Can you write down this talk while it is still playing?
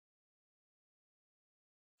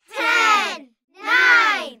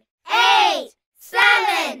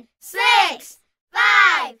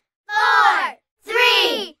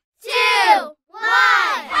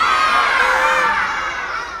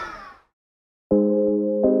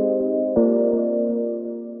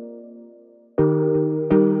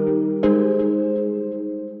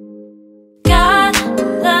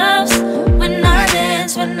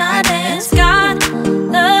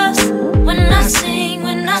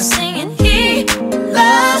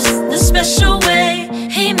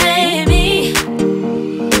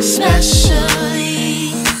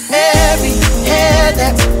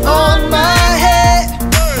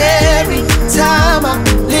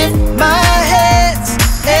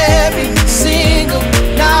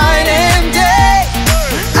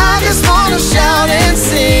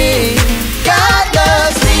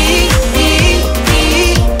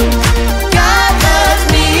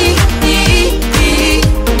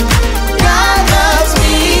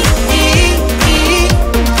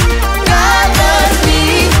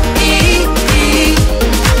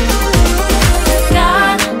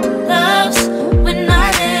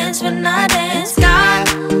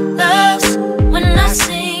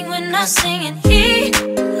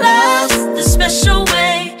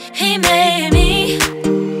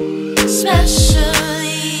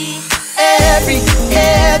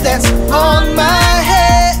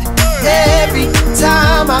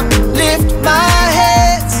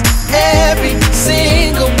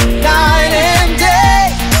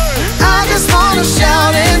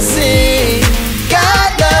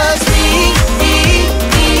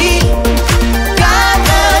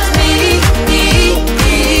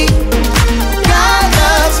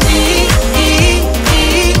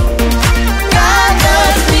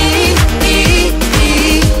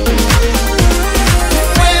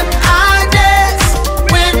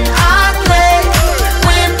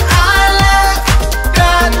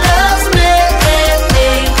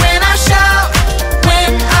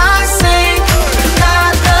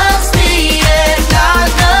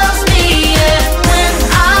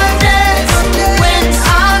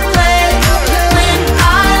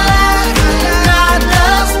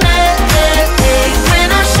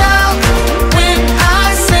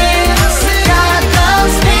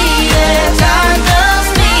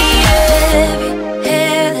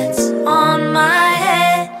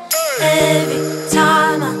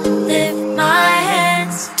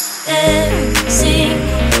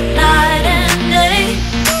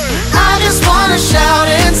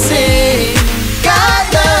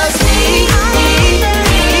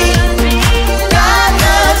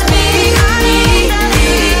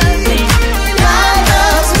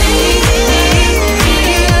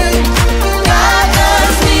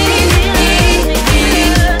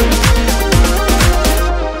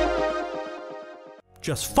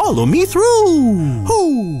Just follow me through.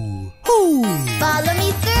 Hoo, hoo. Follow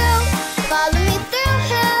me through, follow me through.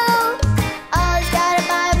 Ollie's got a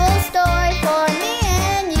Bible story for me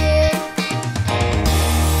and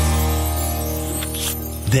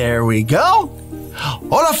you. There we go.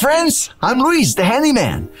 Hola, friends. I'm Luis, the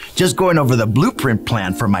handyman. Just going over the blueprint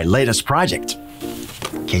plan for my latest project.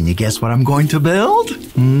 Can you guess what I'm going to build?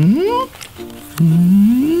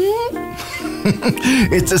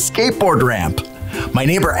 It's a skateboard ramp. My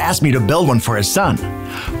neighbor asked me to build one for his son.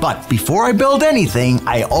 But before I build anything,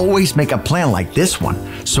 I always make a plan like this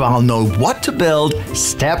one, so I'll know what to build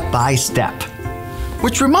step by step.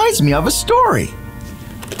 Which reminds me of a story.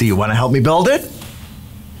 Do you want to help me build it?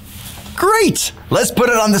 Great! Let's put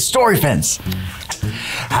it on the story fence.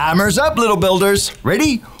 Hammers up, little builders.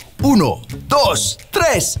 Ready? Uno, dos,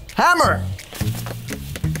 tres, hammer!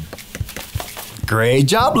 Great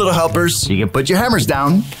job, little helpers. You can put your hammers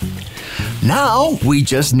down. Now, we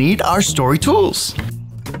just need our story tools.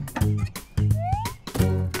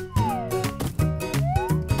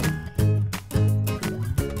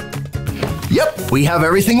 Yep, we have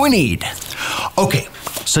everything we need. Okay,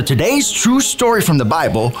 so today's true story from the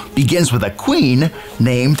Bible begins with a queen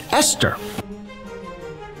named Esther.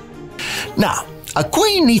 Now, a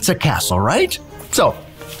queen needs a castle, right? So,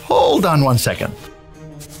 hold on one second.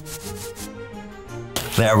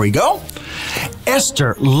 There we go.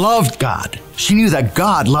 Esther loved God. She knew that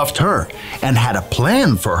God loved her and had a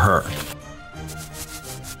plan for her.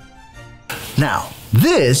 Now,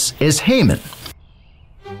 this is Haman.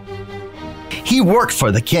 He worked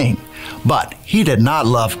for the king, but he did not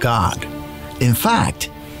love God. In fact,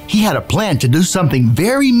 he had a plan to do something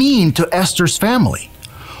very mean to Esther's family.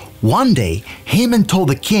 One day, Haman told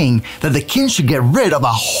the king that the king should get rid of a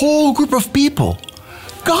whole group of people,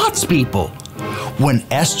 God's people. When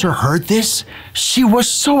Esther heard this, she was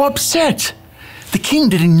so upset. The king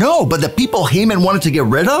didn't know, but the people Haman wanted to get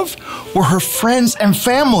rid of were her friends and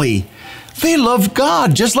family. They loved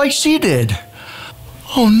God just like she did.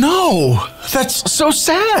 Oh no, that's so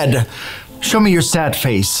sad. Show me your sad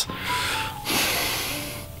face.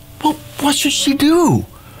 Well, what should she do?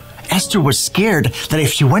 Esther was scared that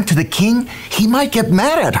if she went to the king, he might get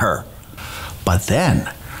mad at her. But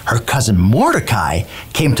then, her cousin Mordecai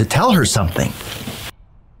came to tell her something.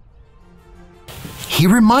 He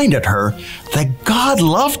reminded her that God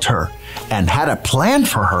loved her and had a plan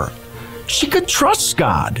for her. She could trust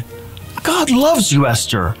God. God loves you,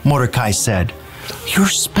 Esther, Mordecai said. You're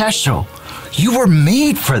special. You were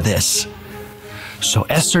made for this. So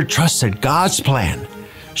Esther trusted God's plan.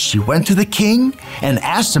 She went to the king and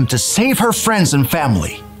asked him to save her friends and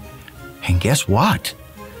family. And guess what?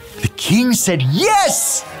 The king said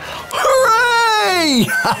yes! Hooray!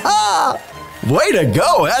 Way to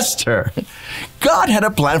go, Esther! God had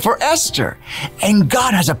a plan for Esther, and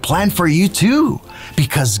God has a plan for you too,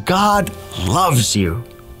 because God loves you.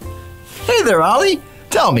 Hey there, Ollie.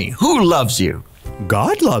 Tell me, who loves you?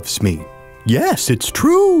 God loves me. Yes, it's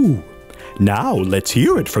true. Now let's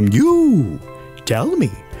hear it from you. Tell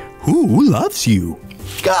me, who loves you?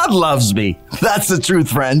 God loves me. That's the truth,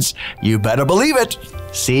 friends. You better believe it.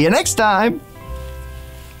 See you next time.